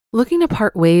Looking to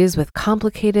part ways with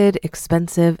complicated,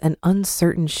 expensive, and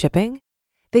uncertain shipping?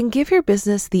 Then give your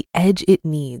business the edge it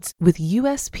needs with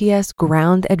USPS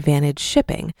Ground Advantage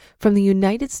shipping from the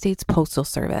United States Postal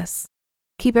Service.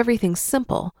 Keep everything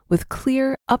simple with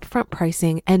clear, upfront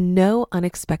pricing and no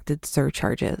unexpected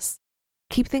surcharges.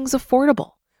 Keep things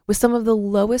affordable with some of the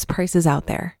lowest prices out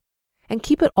there. And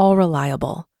keep it all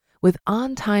reliable with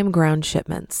on-time ground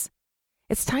shipments.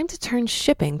 It's time to turn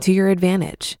shipping to your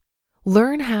advantage.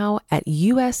 Learn how at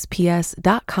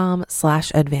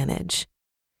USPS.com/advantage.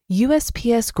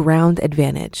 USPS Ground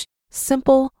Advantage.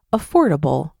 Simple,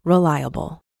 affordable,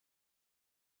 reliable.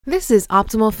 This is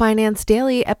Optimal Finance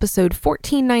Daily, episode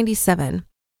 1497.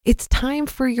 It's time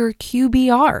for your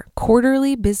QBR,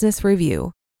 Quarterly Business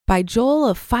Review, by Joel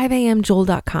of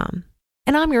 5amjoel.com.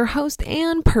 And I'm your host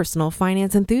and personal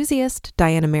finance enthusiast,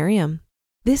 Diana Merriam.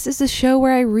 This is a show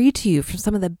where I read to you from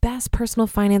some of the best personal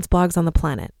finance blogs on the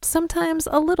planet, sometimes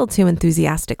a little too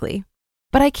enthusiastically.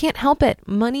 But I can't help it.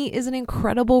 Money is an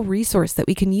incredible resource that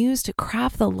we can use to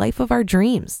craft the life of our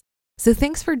dreams. So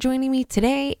thanks for joining me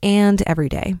today and every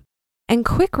day. And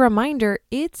quick reminder,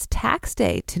 it's tax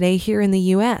day today here in the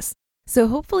US. So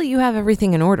hopefully you have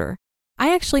everything in order.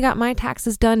 I actually got my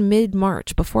taxes done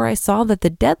mid-March before I saw that the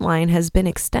deadline has been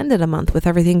extended a month with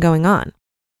everything going on.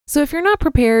 So if you're not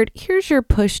prepared, here's your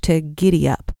push to giddy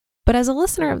up. But as a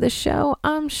listener of this show,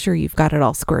 I'm sure you've got it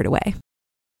all squared away.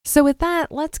 So with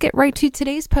that, let's get right to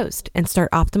today's post and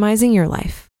start optimizing your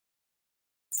life.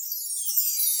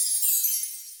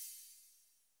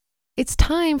 It's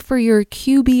time for your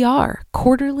QBR,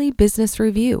 Quarterly Business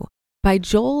Review, by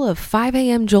Joel of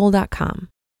 5amjoel.com.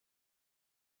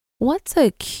 What's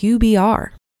a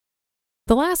QBR?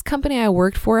 The last company I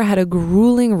worked for had a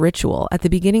grueling ritual at the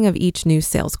beginning of each new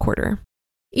sales quarter.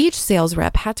 Each sales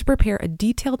rep had to prepare a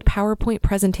detailed PowerPoint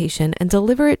presentation and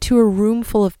deliver it to a room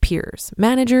full of peers,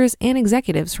 managers, and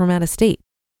executives from out of state.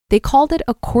 They called it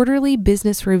a Quarterly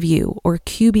Business Review, or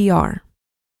QBR.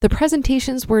 The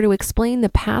presentations were to explain the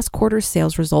past quarter's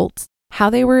sales results, how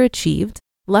they were achieved,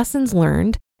 lessons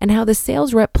learned, and how the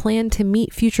sales rep planned to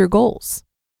meet future goals.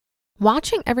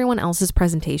 Watching everyone else's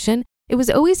presentation, it was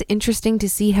always interesting to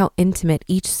see how intimate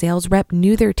each sales rep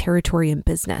knew their territory and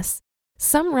business.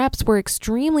 Some reps were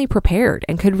extremely prepared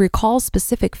and could recall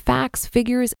specific facts,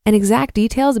 figures, and exact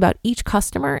details about each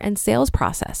customer and sales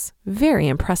process. Very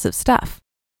impressive stuff.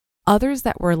 Others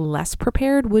that were less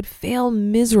prepared would fail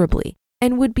miserably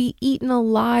and would be eaten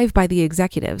alive by the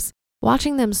executives.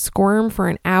 Watching them squirm for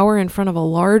an hour in front of a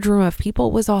large room of people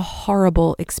was a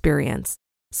horrible experience.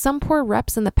 Some poor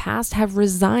reps in the past have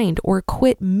resigned or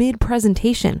quit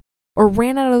mid-presentation or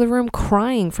ran out of the room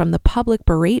crying from the public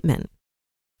beratement.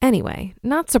 Anyway,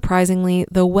 not surprisingly,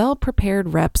 the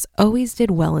well-prepared reps always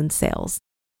did well in sales.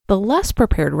 The less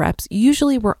prepared reps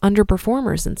usually were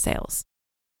underperformers in sales.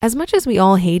 As much as we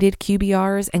all hated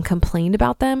QBRs and complained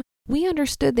about them, we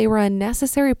understood they were a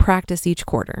necessary practice each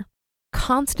quarter.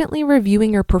 Constantly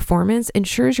reviewing your performance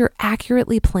ensures you're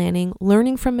accurately planning,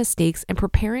 learning from mistakes, and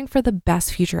preparing for the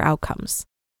best future outcomes.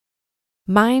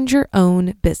 Mind your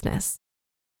own business.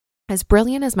 As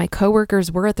brilliant as my coworkers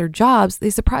were at their jobs, they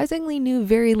surprisingly knew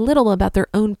very little about their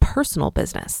own personal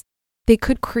business. They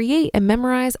could create and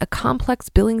memorize a complex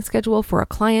billing schedule for a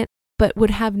client, but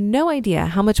would have no idea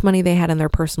how much money they had in their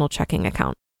personal checking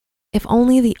account. If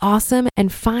only the awesome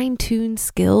and fine-tuned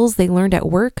skills they learned at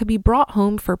work could be brought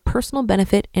home for personal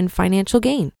benefit and financial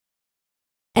gain.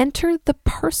 Enter the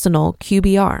personal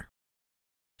QBR.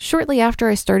 Shortly after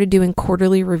I started doing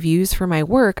quarterly reviews for my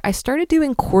work, I started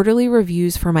doing quarterly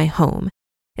reviews for my home.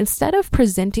 Instead of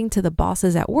presenting to the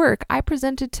bosses at work, I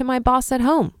presented to my boss at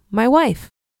home, my wife.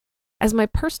 As my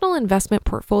personal investment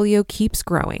portfolio keeps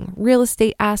growing, real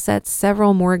estate assets,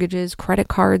 several mortgages, credit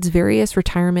cards, various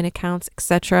retirement accounts,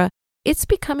 etc., it's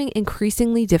becoming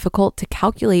increasingly difficult to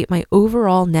calculate my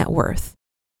overall net worth.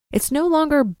 It's no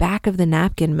longer back of the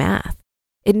napkin math.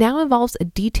 It now involves a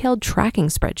detailed tracking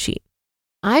spreadsheet.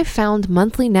 I've found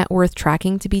monthly net worth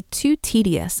tracking to be too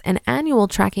tedious and annual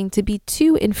tracking to be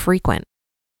too infrequent.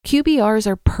 QBRs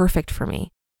are perfect for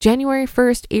me. January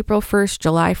 1st, April 1st,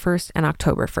 July 1st, and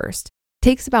October 1st.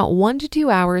 Takes about 1 to 2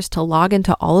 hours to log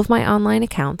into all of my online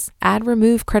accounts, add,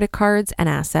 remove credit cards and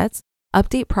assets,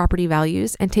 update property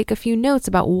values, and take a few notes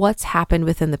about what's happened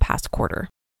within the past quarter.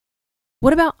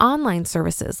 What about online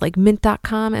services like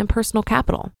Mint.com and Personal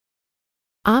Capital?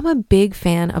 I'm a big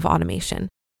fan of automation,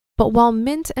 but while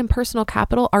Mint and Personal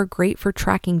Capital are great for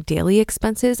tracking daily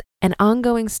expenses and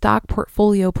ongoing stock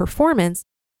portfolio performance,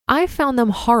 I found them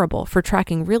horrible for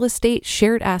tracking real estate,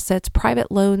 shared assets,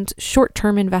 private loans,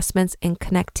 short-term investments, and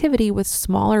connectivity with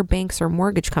smaller banks or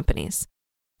mortgage companies.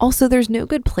 Also, there's no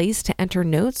good place to enter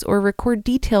notes or record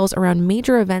details around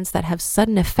major events that have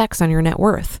sudden effects on your net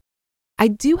worth. I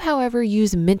do, however,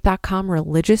 use Mint.com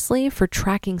religiously for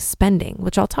tracking spending,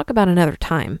 which I'll talk about another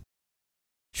time.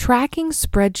 Tracking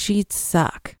spreadsheets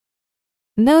suck.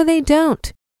 No, they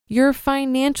don't. Your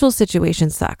financial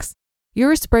situation sucks.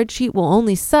 Your spreadsheet will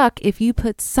only suck if you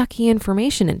put sucky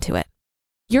information into it.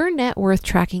 Your net worth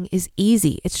tracking is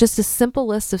easy. It's just a simple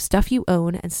list of stuff you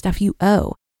own and stuff you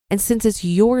owe. And since it's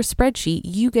your spreadsheet,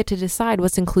 you get to decide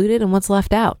what's included and what's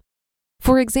left out.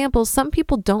 For example, some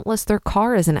people don't list their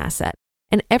car as an asset,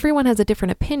 and everyone has a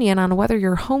different opinion on whether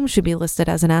your home should be listed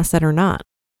as an asset or not.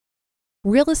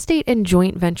 Real estate and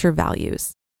joint venture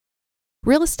values.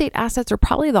 Real estate assets are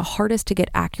probably the hardest to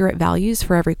get accurate values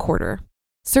for every quarter.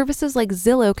 Services like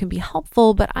Zillow can be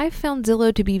helpful, but I've found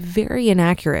Zillow to be very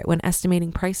inaccurate when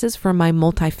estimating prices for my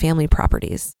multifamily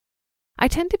properties. I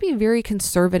tend to be very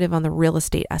conservative on the real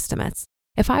estate estimates.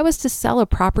 If I was to sell a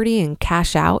property and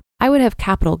cash out, I would have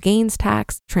capital gains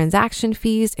tax, transaction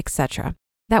fees, etc.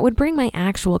 That would bring my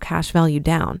actual cash value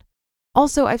down.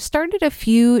 Also, I've started a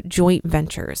few joint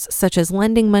ventures, such as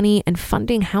lending money and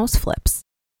funding house flips.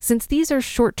 Since these are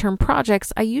short-term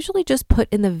projects, I usually just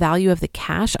put in the value of the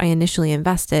cash I initially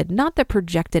invested, not the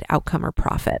projected outcome or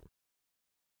profit.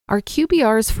 Are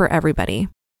QBRs for everybody?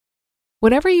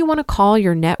 Whatever you want to call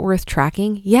your net worth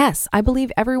tracking, yes, I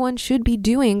believe everyone should be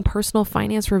doing personal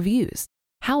finance reviews.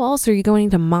 How else are you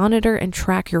going to monitor and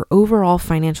track your overall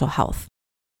financial health?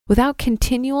 Without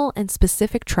continual and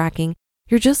specific tracking,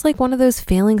 you're just like one of those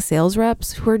failing sales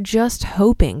reps who are just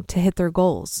hoping to hit their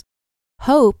goals.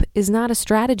 Hope is not a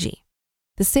strategy.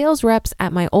 The sales reps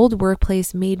at my old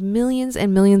workplace made millions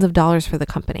and millions of dollars for the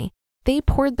company. They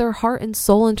poured their heart and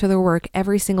soul into their work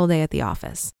every single day at the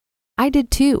office. I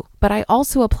did too, but I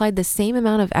also applied the same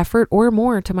amount of effort or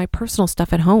more to my personal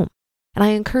stuff at home. And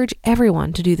I encourage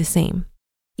everyone to do the same.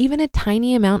 Even a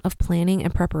tiny amount of planning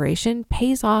and preparation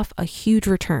pays off a huge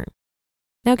return.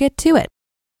 Now get to it.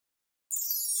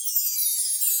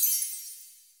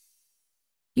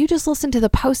 You just listened to the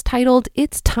post titled,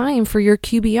 "It's Time for Your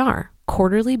QBR,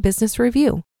 Quarterly Business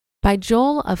Review" by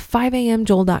Joel of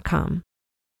 5amjoel.com.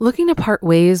 Looking to part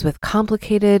ways with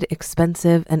complicated,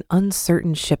 expensive, and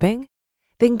uncertain shipping?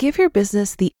 Then give your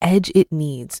business the edge it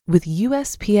needs with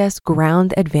USPS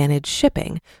Ground Advantage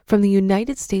shipping from the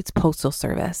United States Postal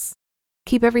Service.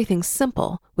 Keep everything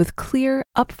simple with clear,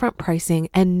 upfront pricing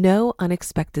and no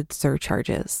unexpected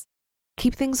surcharges.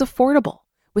 Keep things affordable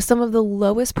with some of the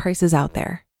lowest prices out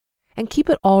there. And keep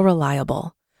it all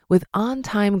reliable with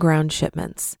on-time ground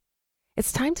shipments.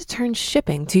 It's time to turn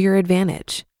shipping to your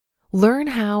advantage. Learn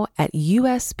how at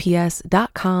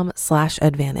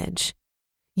USPS.com/advantage.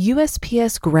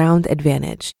 USPS Ground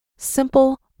Advantage.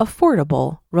 Simple,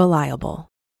 affordable,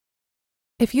 reliable.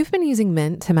 If you've been using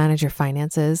Mint to manage your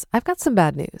finances, I've got some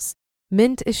bad news.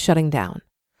 Mint is shutting down.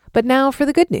 But now for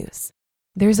the good news.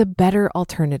 There's a better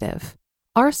alternative.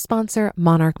 Our sponsor,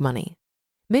 Monarch Money.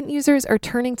 Mint users are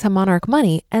turning to Monarch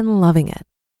Money and loving it.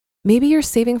 Maybe you're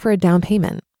saving for a down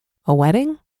payment, a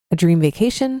wedding, a dream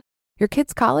vacation, your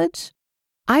kids' college.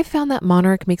 I found that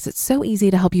Monarch makes it so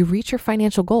easy to help you reach your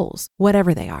financial goals,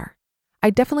 whatever they are. I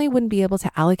definitely wouldn't be able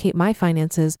to allocate my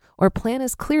finances or plan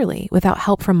as clearly without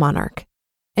help from Monarch.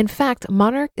 In fact,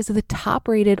 Monarch is the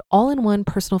top-rated all-in-one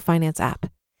personal finance app.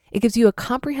 It gives you a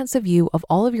comprehensive view of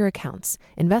all of your accounts,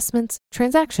 investments,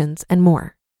 transactions, and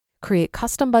more. Create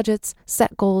custom budgets,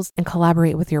 set goals, and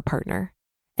collaborate with your partner.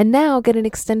 And now get an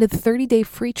extended 30-day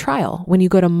free trial when you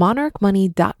go to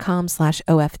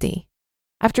monarchmoney.com/OFD.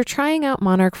 After trying out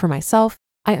Monarch for myself,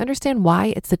 I understand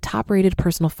why it's the top-rated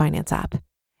personal finance app.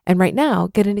 And right now,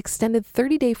 get an extended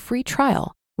 30-day free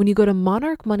trial when you go to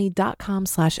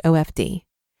monarchmoney.com/OFD.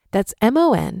 That's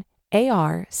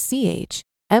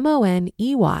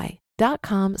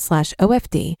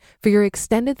monarchmoney.com/OFD for your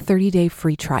extended 30-day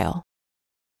free trial.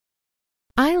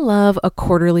 I love a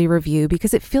quarterly review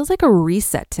because it feels like a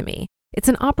reset to me. It's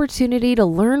an opportunity to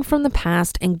learn from the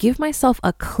past and give myself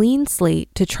a clean slate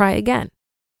to try again.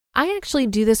 I actually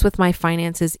do this with my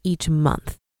finances each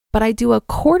month, but I do a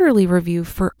quarterly review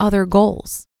for other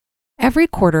goals. Every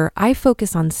quarter, I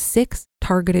focus on 6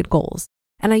 targeted goals,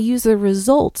 and I use the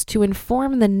results to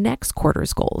inform the next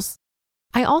quarter's goals.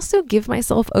 I also give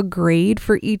myself a grade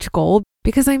for each goal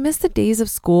because I miss the days of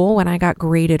school when I got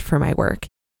graded for my work.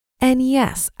 And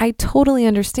yes, I totally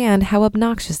understand how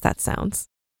obnoxious that sounds.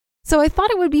 So I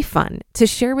thought it would be fun to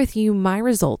share with you my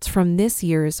results from this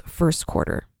year's first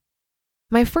quarter.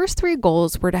 My first 3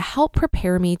 goals were to help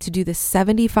prepare me to do the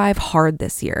 75 hard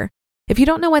this year. If you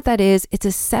don't know what that is, it's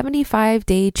a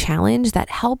 75-day challenge that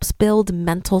helps build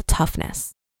mental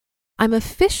toughness. I'm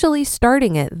officially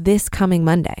starting it this coming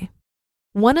Monday.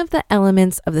 One of the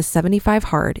elements of the 75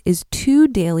 Hard is 2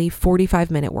 daily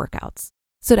 45-minute workouts.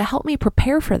 So to help me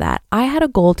prepare for that, I had a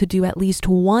goal to do at least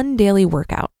 1 daily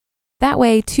workout. That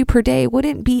way, 2 per day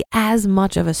wouldn't be as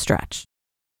much of a stretch.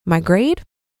 My grade?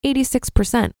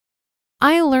 86%.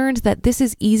 I learned that this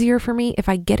is easier for me if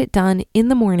I get it done in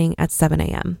the morning at 7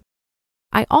 a.m.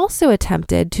 I also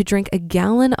attempted to drink a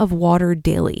gallon of water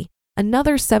daily,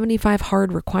 another 75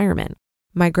 Hard requirement.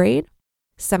 My grade?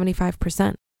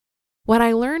 75%. What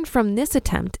I learned from this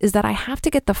attempt is that I have to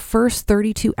get the first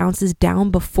 32 ounces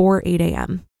down before 8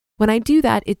 a.m. When I do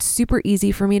that, it's super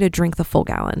easy for me to drink the full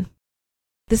gallon.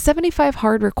 The 75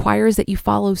 Hard requires that you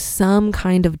follow some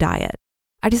kind of diet.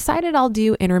 I decided I'll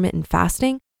do intermittent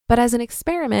fasting, but as an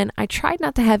experiment, I tried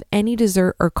not to have any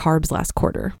dessert or carbs last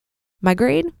quarter. My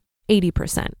grade?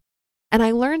 80%. And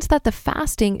I learned that the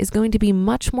fasting is going to be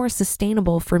much more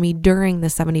sustainable for me during the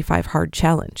 75 Hard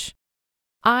challenge.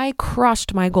 I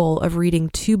crushed my goal of reading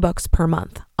 2 books per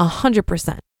month,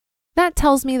 100%. That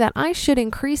tells me that I should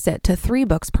increase it to 3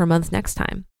 books per month next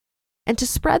time. And to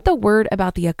spread the word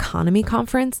about the Economy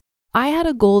Conference, I had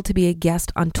a goal to be a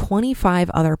guest on 25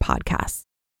 other podcasts.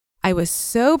 I was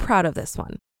so proud of this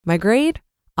one. My grade?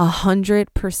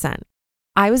 100%.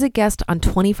 I was a guest on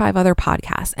 25 other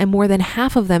podcasts, and more than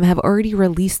half of them have already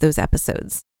released those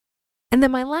episodes. And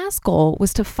then my last goal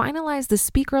was to finalize the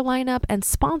speaker lineup and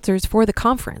sponsors for the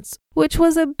conference, which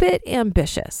was a bit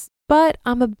ambitious, but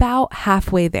I'm about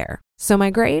halfway there. So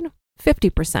my grade?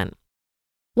 50%.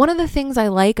 One of the things I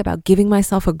like about giving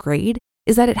myself a grade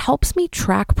is that it helps me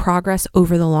track progress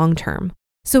over the long term.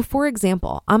 So for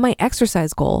example, on my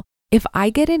exercise goal, if I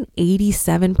get an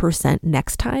 87%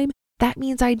 next time, that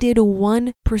means I did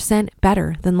 1%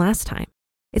 better than last time.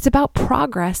 It's about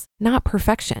progress, not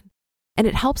perfection. And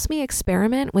it helps me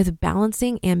experiment with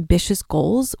balancing ambitious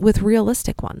goals with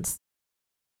realistic ones.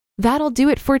 That'll do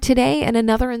it for today and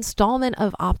another installment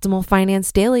of Optimal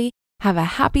Finance Daily. Have a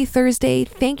happy Thursday.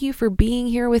 Thank you for being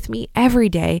here with me every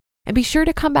day. And be sure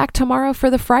to come back tomorrow for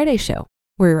the Friday show,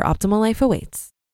 where your optimal life awaits.